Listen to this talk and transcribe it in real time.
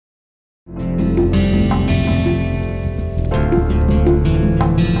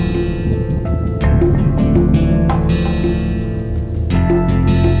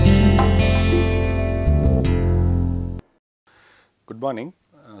good morning.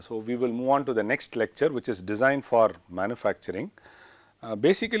 So, we will move on to the next lecture, which is design for manufacturing.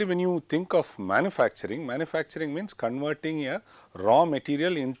 Basically, when you think of manufacturing, manufacturing means converting a raw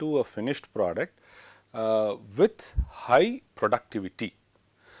material into a finished product with high productivity.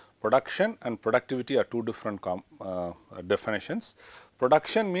 Production and productivity are two different definitions.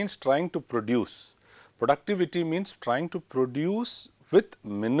 Production means trying to produce. Productivity means trying to produce with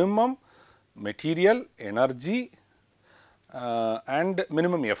minimum material, energy and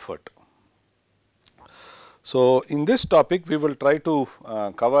minimum effort. So, in this topic we will try to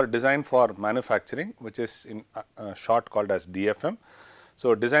cover design for manufacturing, which is in short called as DFM.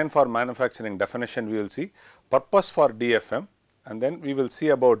 So, design for manufacturing definition we will see, purpose for DFM, and then we will see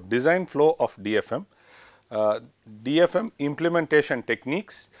about design flow of DFM, DFM implementation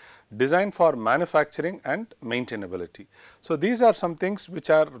techniques, design for manufacturing and maintainability. So, these are some things which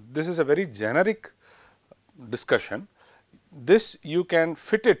are, this is a very generic discussion. This you can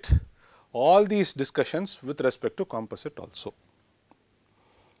fit it all these discussions with respect to composite also.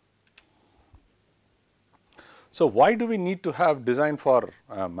 So, why do we need to have design for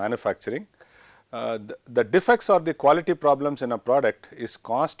manufacturing? The defects or the quality problems in a product is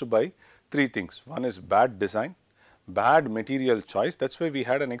caused by three things. One is bad design, bad material choice. That is why we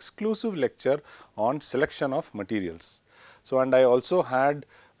had an exclusive lecture on selection of materials. So, and I also had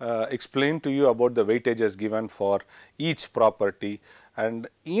explained to you about the weightages given for each property, and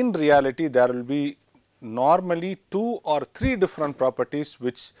in reality there will be normally 2 or 3 different properties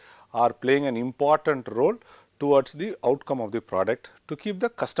which are playing an important role towards the outcome of the product to keep the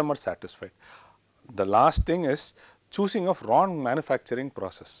customer satisfied. The last thing is choosing of wrong manufacturing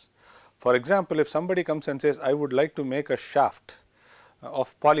process. For example, if somebody comes and says, I would like to make a shaft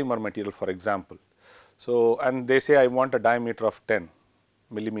of polymer material, for example. So, and they say I want a diameter of 10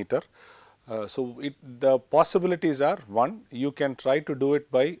 millimeter. So, the possibilities are, one, you can try to do it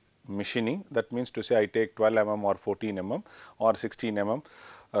by machining. That means to say I take 12 mm or 14 mm or 16 mm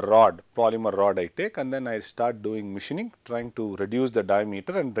rod, polymer rod I take, and then I start doing machining, trying to reduce the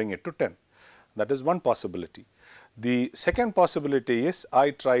diameter and bring it to 10. That is one possibility. The second possibility is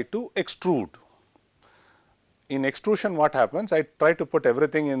I try to extrude. In extrusion what happens? I try to put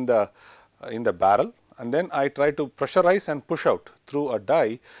everything in the barrel, and then I try to pressurize and push out through a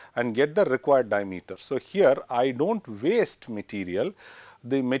die and get the required diameter. So, here I do not waste material.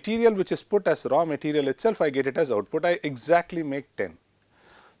 The material which is put as raw material itself, I get it as output. I exactly make 10.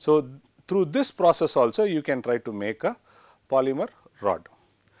 So, through this process also you can try to make a polymer rod.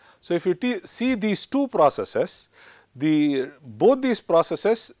 So, if you see these two processes, both these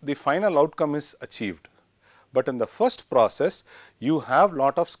processes the final outcome is achieved, but in the first process you have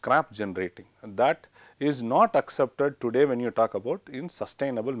lot of scrap generating, and that is not accepted today when you talk about in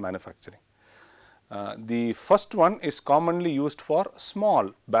sustainable manufacturing. The first one is commonly used for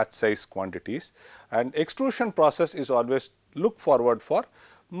small batch size quantities, and extrusion process is always look forward for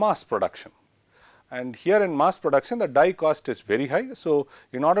mass production. And here in mass production the die cost is very high. So,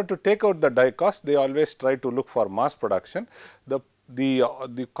 in order to take out the die cost, they always try to look for mass production.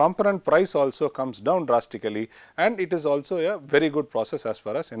 The component price also comes down drastically, and it is also a very good process as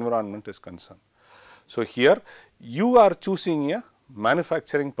far as environment is concerned. So, here you are choosing a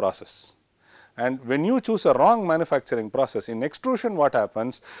manufacturing process, and when you choose a wrong manufacturing process, in extrusion what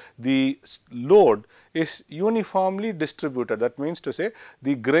happens, the load is uniformly distributed. That means to say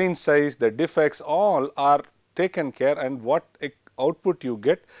the grain size, the defects all are taken care, and what output you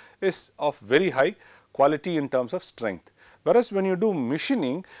get is of very high quality in terms of strength. Whereas, when you do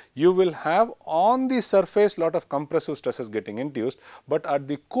machining, you will have on the surface lot of compressive stresses getting induced, but at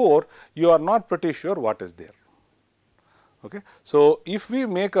the core you are not pretty sure what is there. Okay. So, if we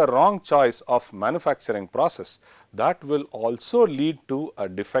make a wrong choice of manufacturing process, that will also lead to a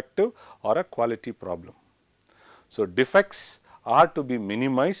defective or a quality problem. So, defects are to be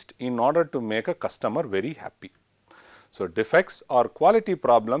minimized in order to make a customer very happy. So, defects or quality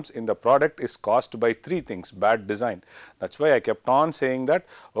problems in the product is caused by three things: bad design. That is why I kept on saying that,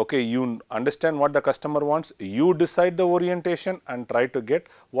 okay, you understand what the customer wants, you decide the orientation and try to get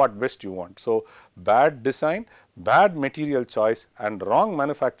what best you want. So, bad design, bad material choice and wrong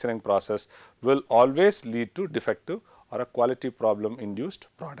manufacturing process will always lead to defective or a quality problem induced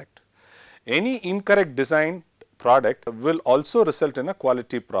product. Any incorrect design product will also result in a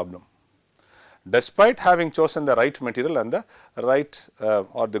quality problem, despite having chosen the right material and the right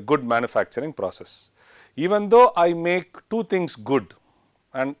or the good manufacturing process. Even though I make two things good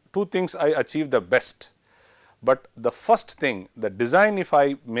and two things I achieve the best, but the first thing, the design, if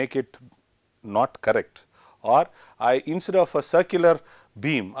I make it not correct, or I instead of a circular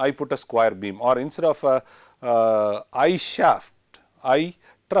beam I put a square beam, or instead of a I shaft I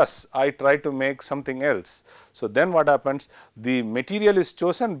truss, I try to make something else. So, then what happens? The material is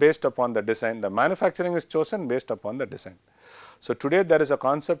chosen based upon the design, the manufacturing is chosen based upon the design. So, today there is a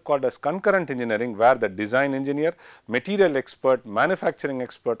concept called as concurrent engineering, where the design engineer, material expert, manufacturing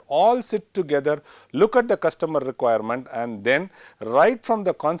expert all sit together, look at the customer requirement, and then right from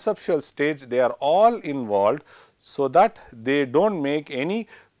the conceptual stage they are all involved, so that they do not make any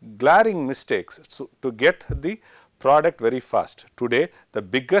glaring mistakes, so to get the product very fast. Today the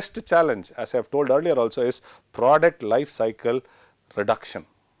biggest challenge, as I have told earlier also, is product life cycle reduction.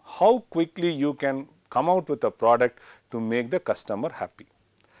 How quickly you can come out with a product to make the customer happy.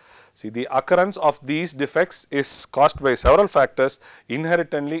 See, the occurrence of these defects is caused by several factors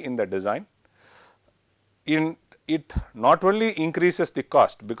inherently in the design. It not only increases the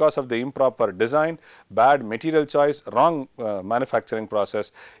cost because of the improper design, bad material choice, wrong manufacturing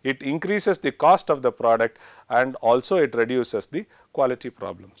process, it increases the cost of the product, and also it reduces the quality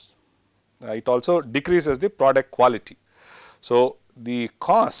problems. It also decreases the product quality. So, the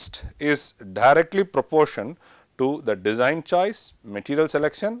cost is directly proportional to the design choice, material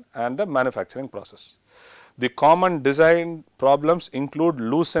selection, and the manufacturing process. The common design problems include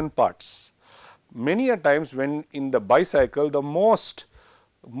loosened parts. Many a times when in the bicycle, the most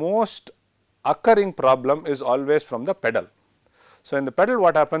occurring problem is always from the pedal. So, in the pedal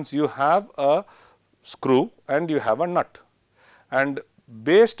what happens? You have a screw and you have a nut, and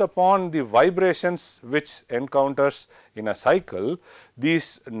based upon the vibrations which encounters in a cycle,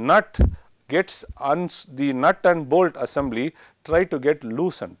 this nut gets the nut and bolt assembly try to get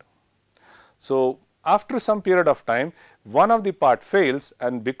loosened. So, after some period of time, one of the part fails,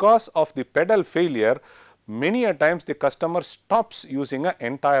 and because of the pedal failure, many a times the customer stops using an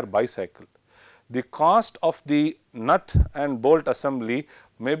entire bicycle. The cost of the nut and bolt assembly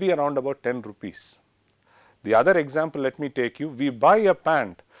may be around about 10 rupees. The other example, let me take you, we buy a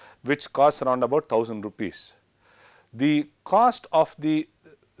pant which costs around about 1000 rupees. The cost of the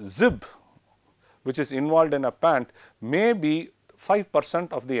zip which is involved in a pant may be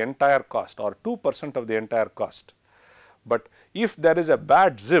 5% of the entire cost or 2% of the entire cost. But if there is a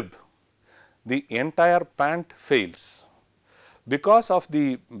bad zip, the entire pant fails. Because of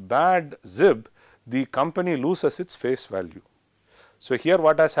the bad zip, the company loses its face value. So, here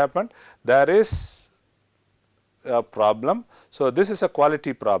what has happened? There is a problem. So, this is a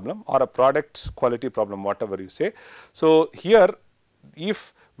quality problem or a product quality problem, whatever you say. So, here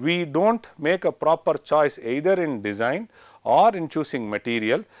if we do not make a proper choice either in design or in choosing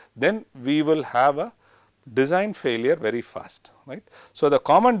material, then we will have a design failure very fast, right. So, the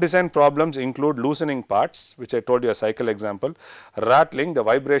common design problems include loosening parts, which I told you a cycle example, rattling, the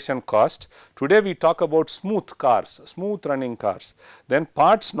vibration cost. Today we talk about smooth cars, smooth running cars, then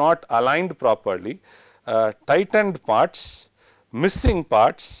parts not aligned properly, tightened parts, missing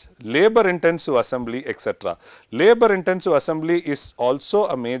parts, labor intensive assembly, etc. Labor intensive assembly is also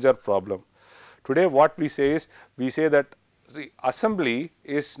a major problem. Today what we say is, we say that the assembly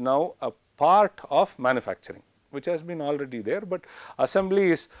is now a part of manufacturing, which has been already there, but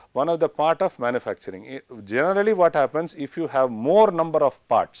assembly is one of the part of manufacturing. Generally what happens, if you have more number of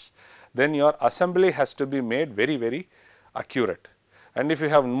parts, then your assembly has to be made very, very accurate. And if you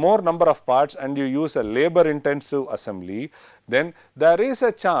have more number of parts and you use a labor intensive assembly, then there is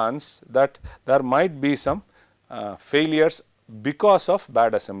a chance that there might be some failures because of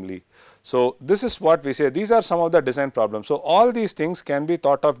bad assembly. So, this is what we say, these are some of the design problems. So, all these things can be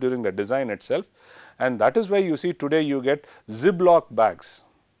thought of during the design itself, and that is why you see today you get Ziploc bags.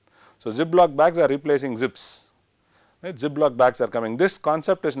 So, Ziploc bags are replacing zips, right? Ziploc bags are coming. This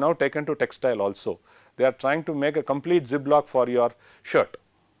concept is now taken to textile also. They are trying to make a complete Ziploc for your shirt.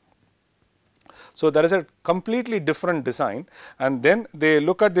 So, there is a completely different design, and then they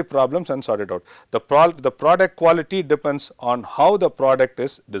look at the problems and sort it out. The product quality depends on how the product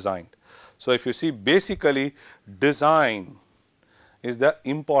is designed. So, if you see, basically design is the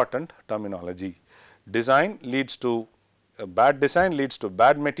important terminology. Design leads to a bad design, leads to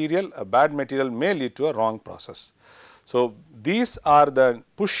bad material, a bad material may lead to a wrong process. So, these are the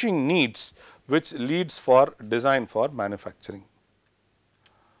pushing needs which leads for design for manufacturing.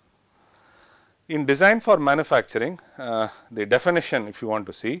 In design for manufacturing, the definition, if you want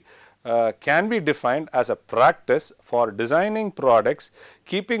to see, can be defined as a practice for designing products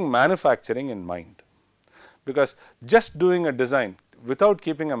keeping manufacturing in mind. Because just doing a design without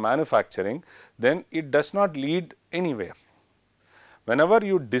keeping a manufacturing, then it does not lead anywhere. Whenever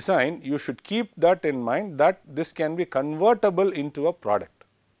you design, you should keep that in mind, that this can be convertible into a product.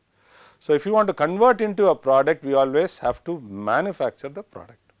 So, if you want to convert into a product, we always have to manufacture the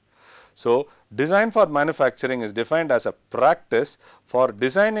product. So, design for manufacturing is defined as a practice for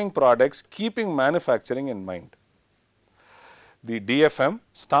designing products keeping manufacturing in mind. The DFM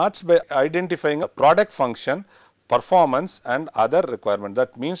starts by identifying a product function, performance and other requirement.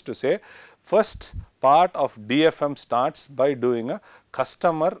 That means to say, first part of DFM starts by doing a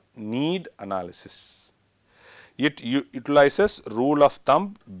customer need analysis. It utilizes rule of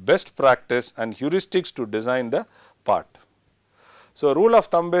thumb, best practice and heuristics to design the part. So, rule of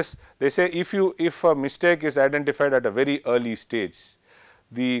thumb is, they say if a mistake is identified at a very early stage,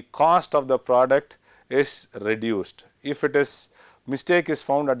 the cost of the product is reduced. If it is mistake is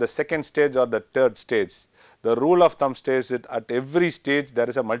found at the second stage or the third stage, the rule of thumb says that at every stage there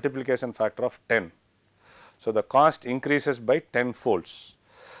is a multiplication factor of 10. So, the cost increases by 10 folds.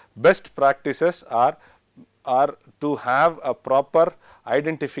 Best practices are to have a proper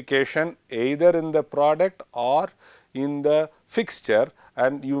identification either in the product or in the fixture,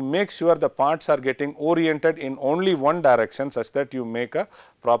 and you make sure the parts are getting oriented in only one direction such that you make a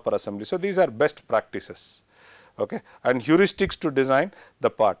proper assembly. So, these are best practices, okay, and heuristics to design the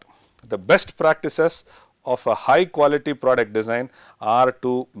part. The best practices of a high quality product design are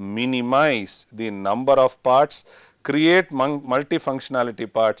to minimize the number of parts, create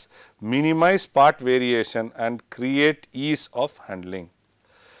multifunctionality parts, minimize part variation and create ease of handling.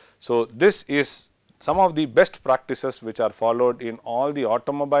 So, this is some of the best practices which are followed in all the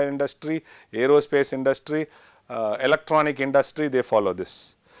automobile industry, aerospace industry, electronic industry, they follow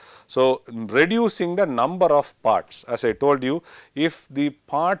this. So, reducing the number of parts, as I told you, if the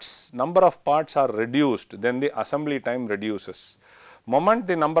number of parts are reduced, then the assembly time reduces. Moment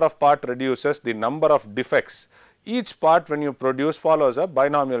the number of part reduces, the number of defects, each part when you produce follows a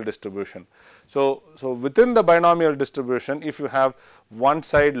binomial distribution. So, within the binomial distribution, if you have one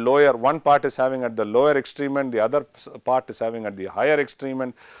side lower, one part is having at the lower extreme end, the other part is having at the higher extreme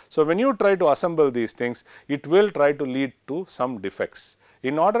end. So, when you try to assemble these things, it will try to lead to some defects.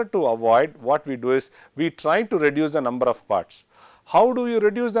 In order to avoid, what we do is we try to reduce the number of parts. How do you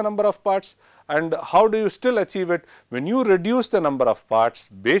reduce the number of parts and how do you still achieve it? When you reduce the number of parts,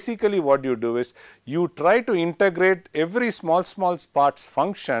 basically what you do is you try to integrate every small parts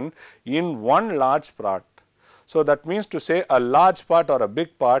function in one large part. So, that means to say a large part or a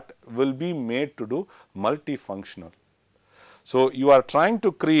big part will be made to do multifunctional. So, you are trying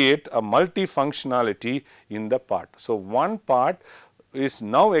to create a multifunctionality in the part. So, one part is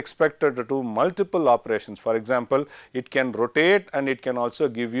now expected to do multiple operations. For example, it can rotate and it can also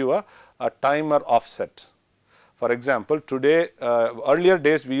give you a timer offset. For example, today earlier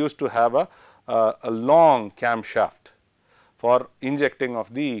days we used to have a long camshaft for injecting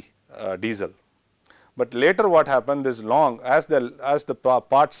of the diesel. But later what happened is as the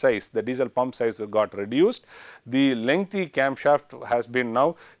part size, the diesel pump size got reduced, the lengthy camshaft has been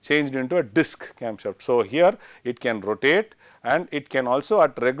now changed into a disc camshaft. So, here it can rotate and it can also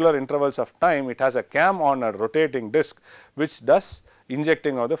at regular intervals of time, it has a cam on a rotating disc which does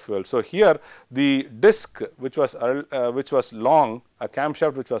injecting of the fuel. So, here the disc which was long, a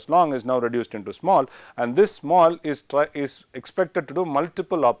camshaft which was long is now reduced into small, and this small is expected to do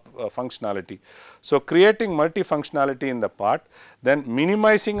multiple functionality. So, creating multifunctionality in the part, then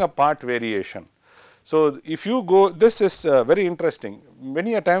minimizing a part variation. So, if you go, this is very interesting.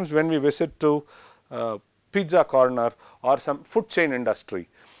 Many a times when we visit to pizza corner or some food chain industry,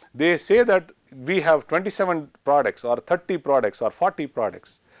 they say that we have 27 products or 30 products or 40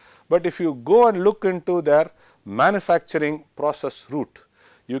 products. But if you go and look into their manufacturing process route,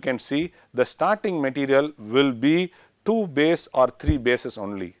 you can see the starting material will be 2 base or 3 bases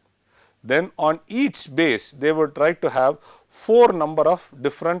only. Then on each base they would try to have 4 number of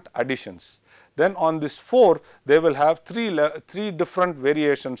different additions. Then on this 4 they will have 3 different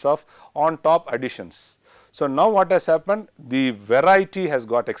variations of on top additions. So, now what has happened? The variety has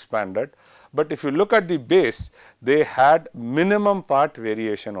got expanded, but if you look at the base, they had minimum part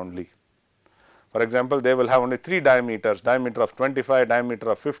variation only. For example, they will have only 3 diameters, diameter of 25,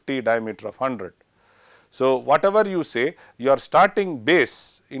 diameter of 50, diameter of 100. So, whatever you say, your starting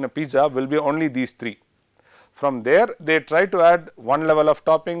base in a pizza will be only these 3. From there, they try to add 1 level of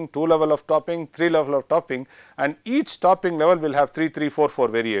topping, 2 level of topping, 3 level of topping, and each topping level will have 3, 3, 4, 4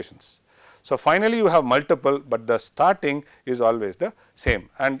 variations. So, finally, you have multiple, but the starting is always the same,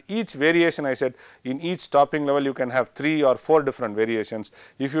 and each variation, I said, in each topping level you can have 3 or 4 different variations.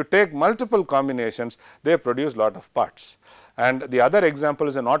 If you take multiple combinations, they produce lot of parts. And the other example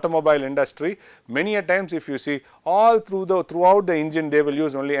is in automobile industry. Many a times if you see all throughout the engine, they will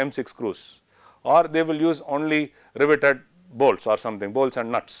use only M6 screws, or they will use only riveted bolts or something, bolts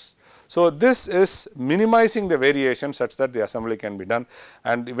and nuts. So, this is minimizing the variation such that the assembly can be done,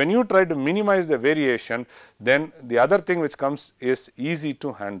 and when you try to minimize the variation, then the other thing which comes is easy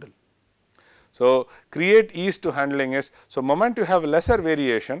to handle. So, create ease to handling is, so moment you have lesser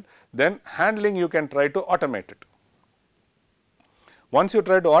variation, then handling you can try to automate it. Once you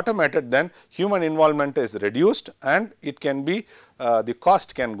try to automate it, then human involvement is reduced and it can be the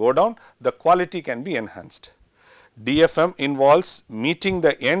cost can go down, the quality can be enhanced. DFM involves meeting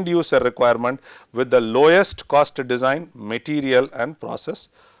the end user requirement with the lowest cost design, material and process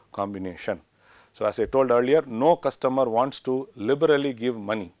combination. So, as I told earlier, no customer wants to liberally give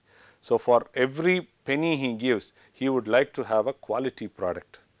money. So, for every penny he gives, he would like to have a quality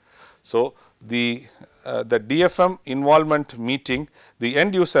product. So, the DFM involvement meeting the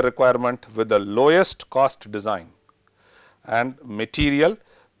end user requirement with the lowest cost design and material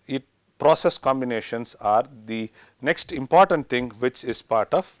process combinations are the next important thing which is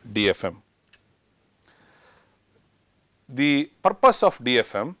part of DFM. The purpose of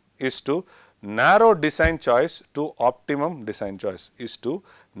DFM is to narrow design choice to optimum design choice,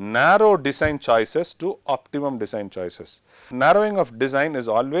 narrow design choices to optimum design choices. Narrowing of design is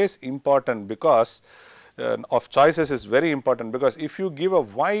always important because of choices is very important, because if you give a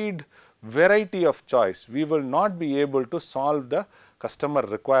wide variety of choice, we will not be able to solve the customer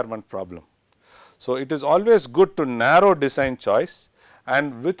requirement problem. So, it is always good to narrow design choice,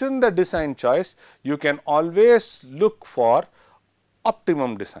 and within the design choice you can always look for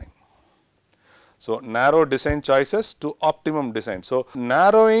optimum design. So, narrow design choices to optimum design. So,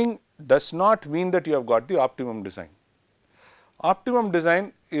 narrowing does not mean that you have got the optimum design. Optimum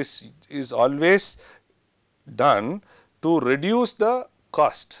design is always done to reduce the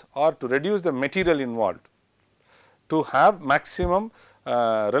cost or to reduce the material involved, to have maximum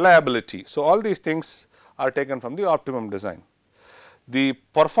reliability. So, all these things are taken from the optimum design. The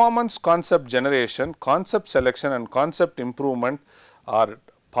performance concept generation, concept selection and concept improvement are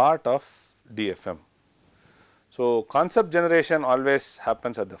part of DFM. So, concept generation always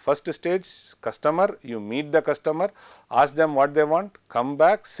happens at the first stage. Customer, you meet the customer, ask them what they want, come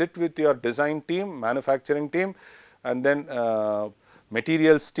back, sit with your design team, manufacturing team and then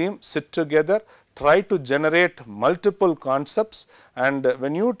materials team, sit together, try to generate multiple concepts, and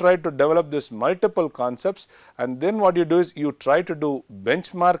when you try to develop this multiple concepts, and then what you do is you try to do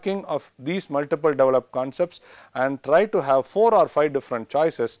benchmarking of these multiple developed concepts and try to have 4 or 5 different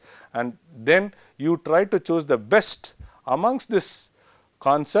choices, and then you try to choose the best amongst these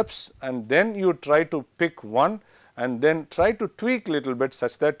concepts, and then you try to pick one and then try to tweak little bit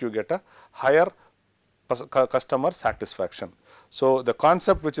such that you get a higher customer satisfaction. So, the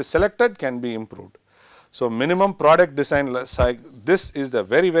concept which is selected can be improved. So, minimum product design cycle, this is the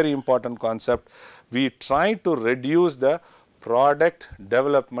very important concept. We try to reduce the product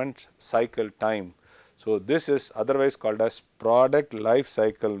development cycle time. So, this is otherwise called as product life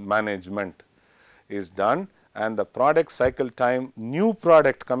cycle management is done, and the product cycle time, new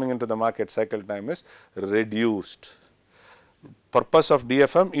product coming into the market cycle time is reduced. Purpose of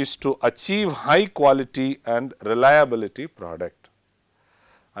DFM is to achieve high quality and reliability product.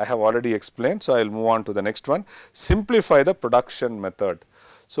 I have already explained, so I will move on to the next one. Simplify the production method.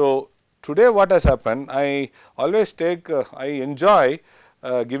 So, today what has happened, I always I enjoy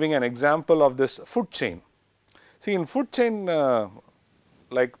giving an example of this food chain. See, in food chain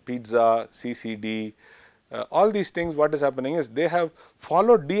like pizza, CCD, all these things, what is happening is they have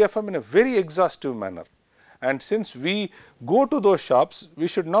followed DFM in a very exhaustive manner. And since we go to those shops, we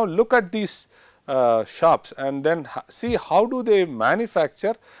should now look at these shops and then see how do they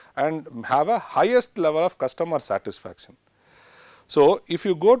manufacture and have a highest level of customer satisfaction. So, if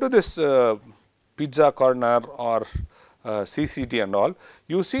you go to this pizza corner or CCD and all,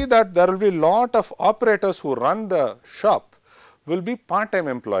 you see that there will be lot of operators who run the shop will be part-time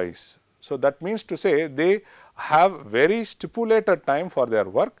employees. So, that means to say they have very stipulated time for their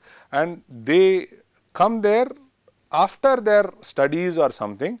work and they come there after their studies or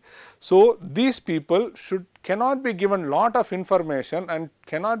something. So, these people cannot be given lot of information and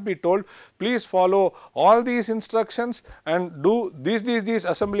cannot be told please follow all these instructions and do these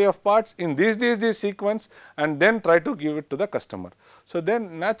assembly of parts in this sequence and then try to give it to the customer. So,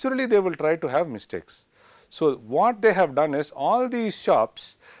 then naturally they will try to have mistakes. So, what they have done is all these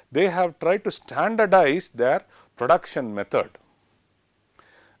shops, they have tried to standardize their production method.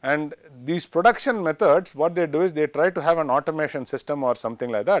 And these production methods, what they do is they try to have an automation system or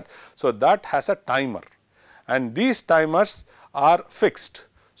something like that. So, that has a timer and these timers are fixed.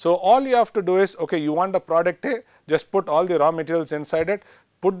 So, all you have to do is, okay, you want the product A, just put all the raw materials inside it,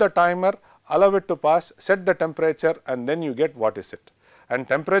 put the timer, allow it to pass, set the temperature and then you get what is it. and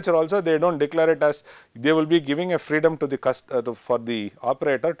temperature also they don't declare it as, they will be giving a freedom to the for the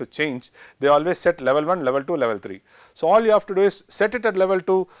operator to change. They always set level 1, level 2, level 3. So, all you have to do is set it at level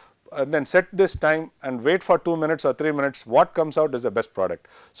 2 and then set this time and wait for 2 minutes or 3 minutes. What comes out is the best product.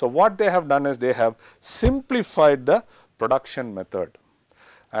 So, what they have done is they have simplified the production method,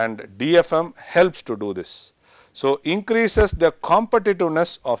 and DFM helps to do this. So, increases the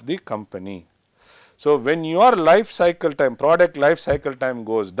competitiveness of the company. So, when your life cycle time, product life cycle time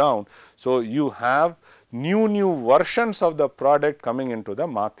goes down, so you have new versions of the product coming into the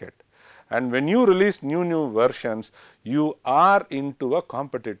market. And when you release new versions, you are into a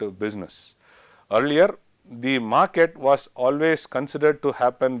competitive business. Earlier, the market was always considered to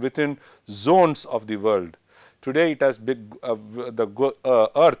happen within zones of the world. Today, it has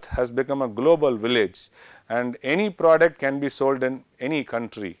earth has become a global village, and any product can be sold in any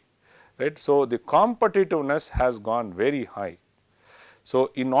country, right. So, the competitiveness has gone very high.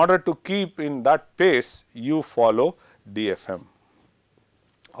 So, in order to keep in that pace, you follow DFM,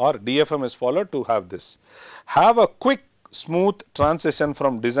 or DFM is followed to have this. Have a quick smooth transition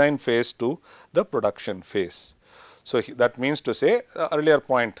from design phase to the production phase. So, that means to say earlier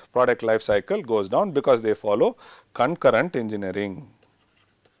point, product life cycle goes down because they follow concurrent engineering.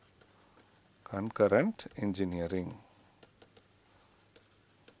 Concurrent engineering.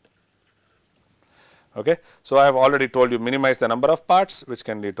 Okay. So, I have already told you, minimize the number of parts which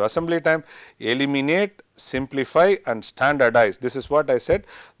can lead to assembly time, eliminate, simplify and standardize. This is what I said,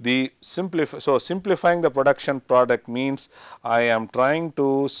 the so simplifying the production product means I am trying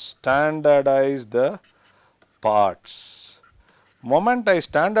to standardize the parts. Moment I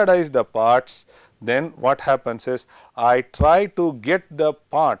standardize the parts, then what happens is I try to get the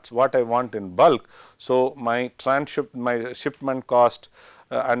parts what I want in bulk. So, my shipment cost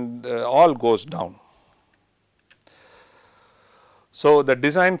and all goes down. So, the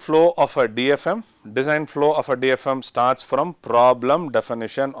design flow of a DFM, starts from problem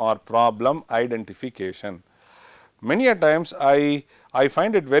definition or problem identification. Many a times I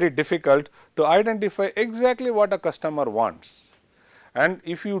find it very difficult to identify exactly what a customer wants, and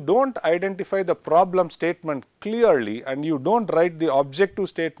if you do not identify the problem statement clearly and you do not write the objective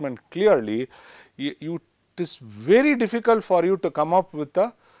statement clearly, it is very difficult for you to come up with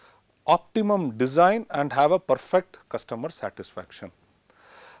the optimum design and have a perfect customer satisfaction.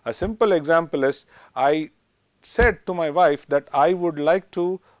 A simple example is, I said to my wife that I would like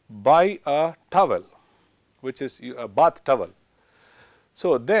to buy a towel, which is a bath towel.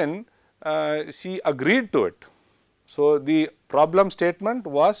 So, then she agreed to it. So, the problem statement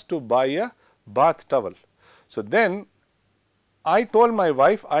was to buy a bath towel. So, then I told my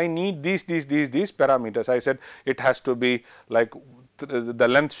wife I need these parameters. I said it has to be like the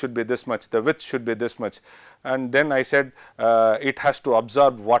length should be this much, the width should be this much, and then I said it has to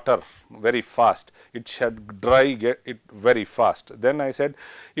absorb water very fast, it should dry it very fast. Then I said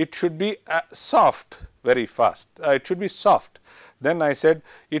it should be soft very fast, it should be soft. Then I said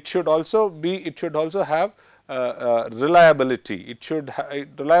it should also have reliability.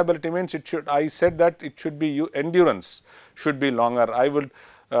 Reliability means I said that it should be endurance should be longer. I would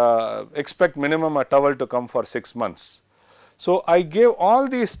expect minimum a towel to come for 6 months. So, I gave all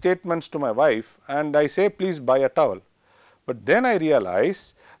these statements to my wife and I say please buy a towel, but then I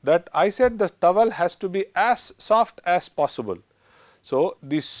realize that I said the towel has to be as soft as possible. So,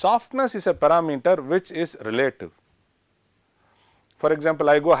 the softness is a parameter which is relative. For example,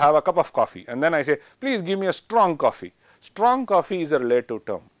 I go have a cup of coffee and then I say please give me a strong coffee. Strong coffee is a relative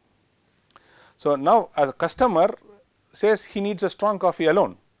term. So, now a customer says he needs a strong coffee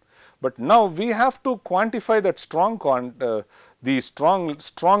alone, but now we have to quantify that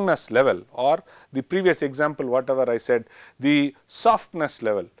strongness level, or the previous example whatever I said, the softness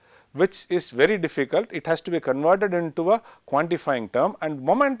level, which is very difficult. It has to be converted into a quantifying term, and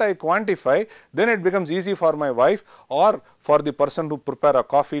moment I quantify, then it becomes easy for my wife or for the person who prepare a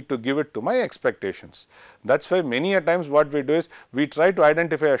coffee to give it to my expectations. That is why many a times what we do is we try to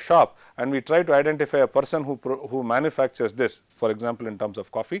identify a shop and we try to identify a person who manufactures this, for example in terms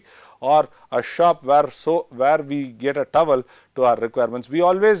of coffee, or a shop where we get a towel to our requirements. We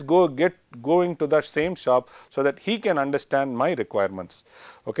always going to that same shop so that he can understand my requirements.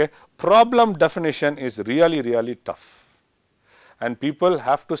 Okay. Problem definition is really tough, and people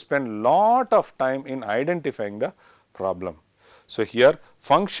have to spend lot of time in identifying the problem. So, here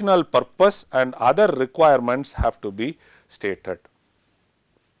functional purpose and other requirements have to be stated.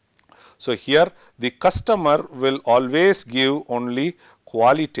 So, here the customer will always give only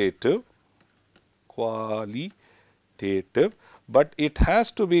qualitative, but it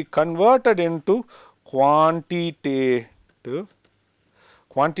has to be converted into quantitative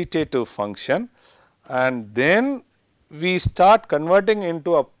quantitative function, and then we start converting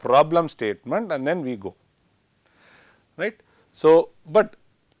into a problem statement and then we go, right. So, but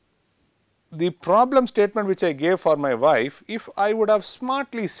the problem statement which I gave for my wife, if I would have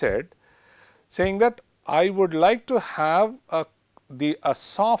smartly said, saying that I would like to have a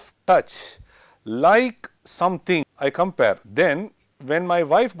soft touch like something I compare, then when my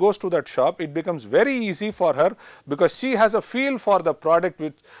wife goes to that shop, it becomes very easy for her, because she has a feel for the product,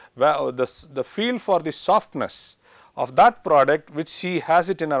 which the feel for the softness of that product, which she has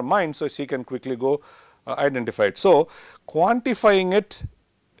it in her mind, so she can quickly go identify it. So, quantifying it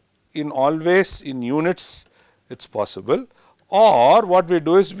in always in units, it is possible, or what we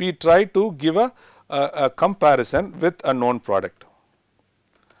do is we try to give a comparison with a known product,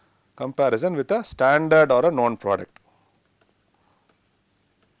 comparison with a standard or a known product.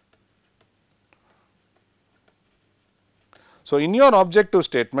 So, in your objective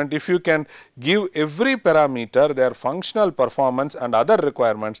statement, if you can give every parameter their functional performance and other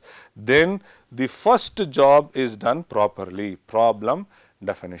requirements, then the first job is done properly, problem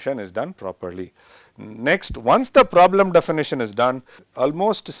definition is done properly. Next, once the problem definition is done,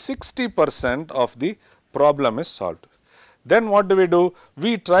 almost 60% of the problem is solved. Then what do?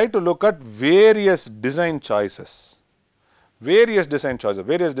 We try to look at various design choices. Various design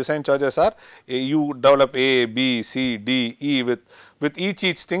choices are you develop A, B, C, D, E with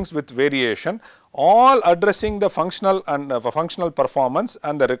each things with variation, all addressing the functional and functional performance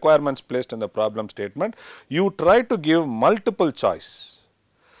and the requirements placed in the problem statement. You try to give multiple choice.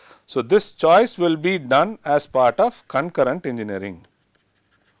 So, this choice will be done as part of concurrent engineering.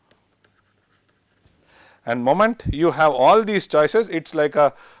 And moment you have all these choices, it is like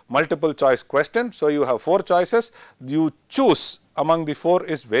a multiple choice question. So, you have 4 choices, you choose among the 4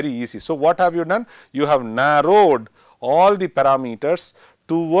 is very easy. So, what have you done? You have narrowed all the parameters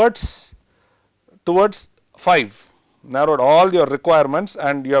towards 5, narrowed all your requirements,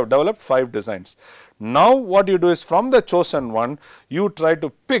 and you have developed 5 designs. Now, what you do is, from the chosen one, you try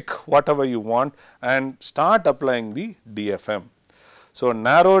to pick whatever you want and start applying the DFM. So,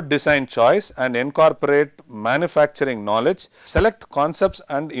 narrow design choice and incorporate manufacturing knowledge, select concepts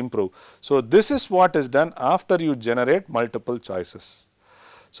and improve. So, this is what is done after you generate multiple choices.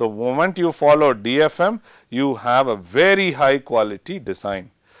 So, moment you follow DFM, you have a very high quality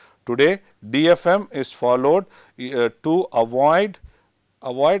design. Today, DFM is followed to avoid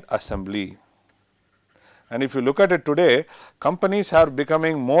assembly. And if you look at it today, companies are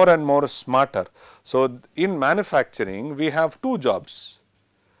becoming more and more smarter. So, in manufacturing, we have 2 jobs.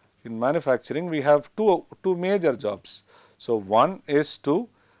 In manufacturing, we have two major jobs. So, one is to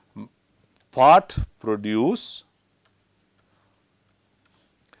part produce,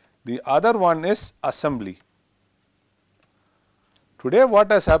 the other one is assembly. Today, what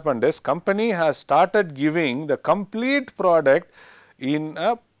has happened is, company has started giving the complete product in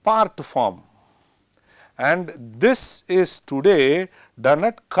a part form. And this is today done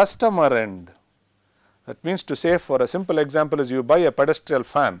at customer end. That means to say, for a simple example, is you buy a pedestal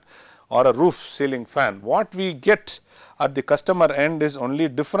fan or a roof ceiling fan. What we get at the customer end is only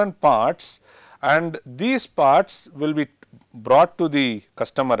different parts, and these parts will be brought to the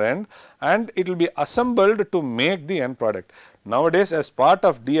customer end and it will be assembled to make the end product. Nowadays, as part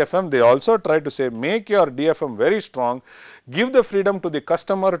of DFM, they also try to say, make your DFM very strong, give the freedom to the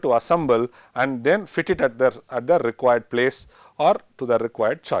customer to assemble and then fit it at the required place or to the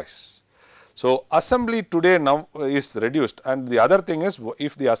required choice. So, assembly today now is reduced, and the other thing is,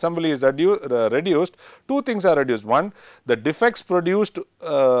 if the assembly is reduced, 2 things are reduced. One, the defects produced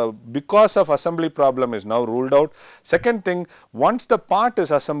because of assembly problem is now ruled out. Second thing, once the part is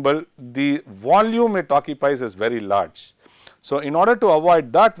assembled, the volume it occupies is very large. So, in order to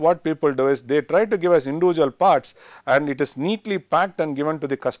avoid that, what people do is, they try to give us individual parts and it is neatly packed and given to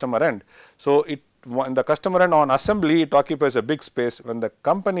the customer end. So, when the customer end on assembly, it occupies a big space. When the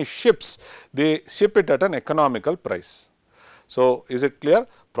company ships, they ship it at an economical price. So, is it clear?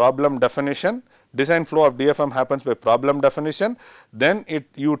 Problem definition, design flow of DFM happens by problem definition, then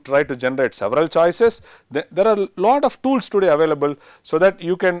you try to generate several choices. There are a lot of tools today available, so that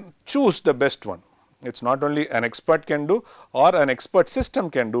you can choose the best one. It is not only an expert can do or an expert system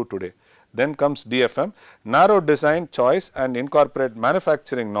can do today. Then comes DFM, narrow design choice and incorporate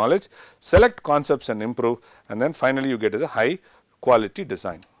manufacturing knowledge, select concepts and improve, and then finally you get a high quality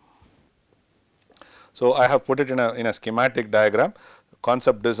design. So, I have put it in a schematic diagram,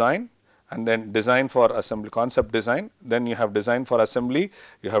 concept design and then design for assembly, concept design, then you have design for assembly,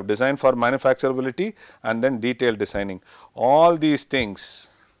 you have design for manufacturability and then detailed designing. All these things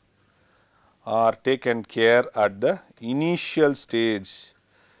are taken care at the initial stage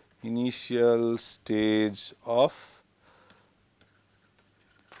initial stage of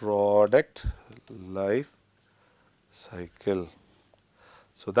product life cycle.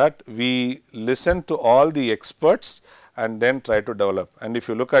 So that we listen to all the experts and then try to develop. And if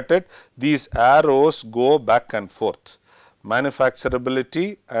you look at it, these arrows go back and forth.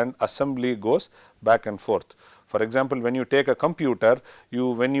 Manufacturability and assembly goes back and forth. For example, when you take a computer,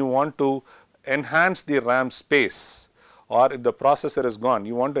 when you want to enhance the RAM space, or if the processor is gone,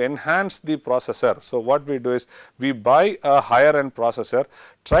 you want to enhance the processor. So what we do is we buy a higher end processor,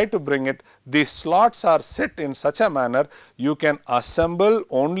 try to bring it, the slots are set in such a manner you can assemble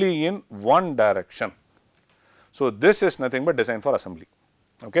only in one direction. So this is nothing but design for assembly.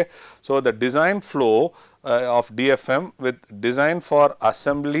 Okay. So the design flow of DFM with design for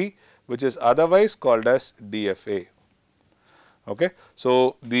assembly, which is otherwise called as DFA. Okay.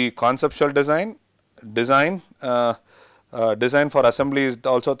 So the conceptual design for assembly is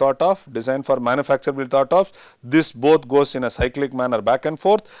also thought of, design for manufacturability thought of. This both goes in a cyclic manner back and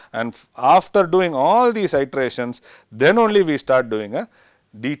forth, and after doing all these iterations, then only we start doing a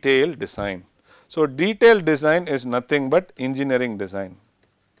detailed design. So detailed design is nothing but engineering design.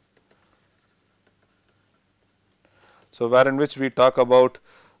 So where in which we talk about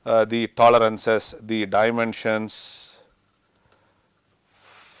the tolerances, the dimensions,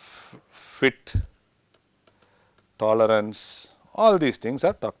 fit, tolerance, all these things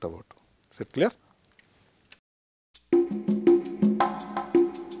are talked about. Is it clear?